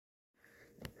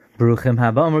Baruchim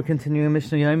haba. We're continuing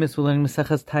Mishna Yomis. We're learning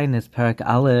Maseches Taanis, Parak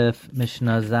Aleph,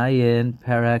 Mishna Zayin,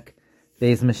 Parak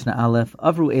Beis Mishna Aleph,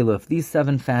 Avru Eluf. These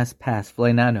 7 fasts passed,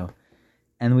 V'leinanu,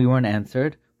 and we weren't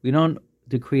answered. We don't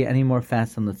decree any more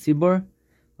fasts on the tzibur,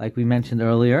 like we mentioned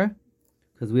earlier,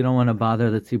 because we don't want to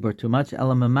bother the tzibur too much.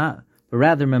 But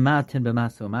rather, mematin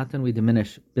b'maso matin, we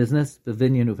diminish business,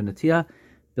 b'vinyan uvenatia,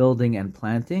 building and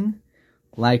planting.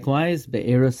 Likewise,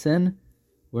 be'erusin,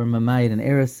 we're mamayid and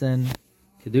erusin,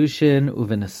 kedushin,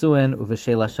 uvenasuin,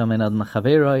 uveshel Hashem en ad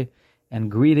machaveroi,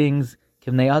 and greetings,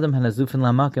 kivnei adam hanazufin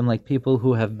lamakim, like people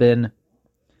who have been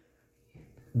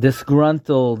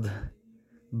disgruntled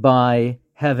by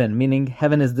heaven, meaning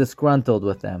heaven is disgruntled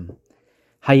with them.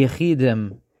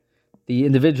 Hayechidim, the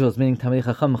individuals, meaning Tamei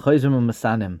Chacham, Chayzim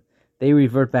u'Masanim, they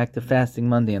revert back to fasting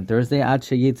Monday and Thursday. Ad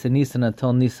sheyitze Nisan,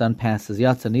 until Nisan passes.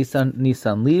 Yatsa Nisan,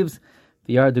 Nisan leaves.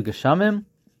 V'yardu Geshamim,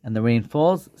 and the rain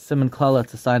falls. Siman Klala,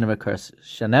 it's a sign of a curse.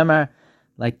 Shanemar,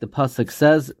 like the pasuk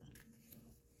says,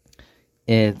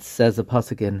 it says a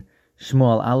pasuk in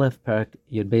Shmuel Aleph, Parak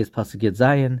Yud Beis pasuk Yud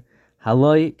Zayin,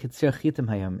 Haloi Kitzir Chitim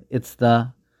Hayam. It's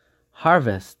the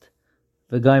harvest,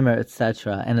 V'gomer,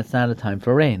 etc., and it's not a time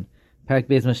for rain. Parak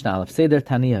Beis Mishna Aleph, Seder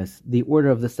Taanis, the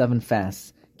order of the 7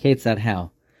 fasts. Ketzad,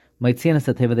 how?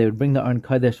 Maitzinas Ateva, they would bring the Arn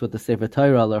Kodesh with the Sefer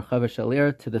Torah or Chaver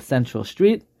Shalir to the central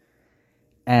street,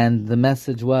 and the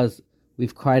message was,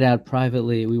 we've cried out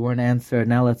privately, we weren't answered,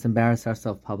 now let's embarrass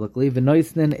ourselves publicly.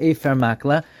 V'noisnin Efer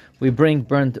Makla,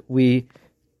 we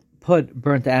put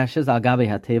burnt ashes, Al Gabi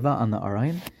Hateva, on the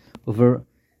Arayin,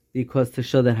 because to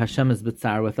show that Hashem is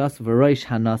B'tzar with us, V'roish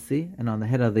HaNasi, and on the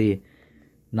head of the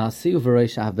Nasi,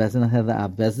 V'roish Avbezin, on the head of the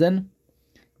Avbezin,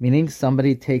 meaning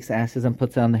somebody takes ashes and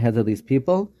puts it on the heads of these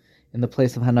people in the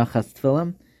place of Hanachas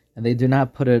Tfilim, and they do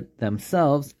not put it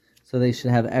themselves, so they should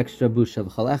have extra busha.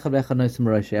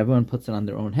 Everyone puts it on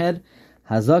their own head.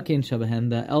 Hazakin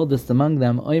shabahen, the eldest among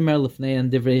them, oimer lefnei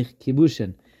divrei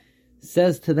kibushin,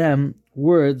 says to them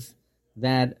words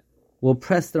that will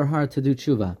press their heart to do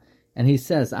tshuva. And he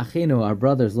says, Achinu, our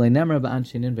brothers, leinemra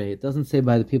ba'anshi Ninveh. It doesn't say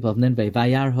by the people of Ninveh,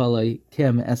 vayar holoi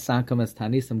kim es sakom es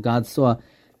tanisim. God saw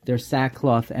their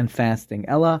sackcloth and fasting.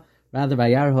 Ella, rather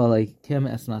vayar holoi kim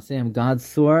es naseim. God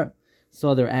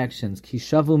saw their actions.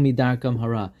 Kishavu midarkam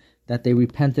hara, that they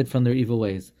repented from their evil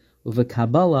ways. Uva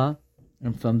Kabbalah,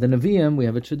 and from the Nevi'im, we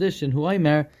have a tradition,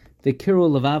 Huaymer, V'kiru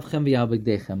levavchem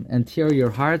v'yabigdechem, and tear your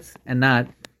hearts and not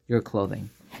your clothing.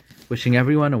 Wishing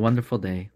everyone a wonderful day.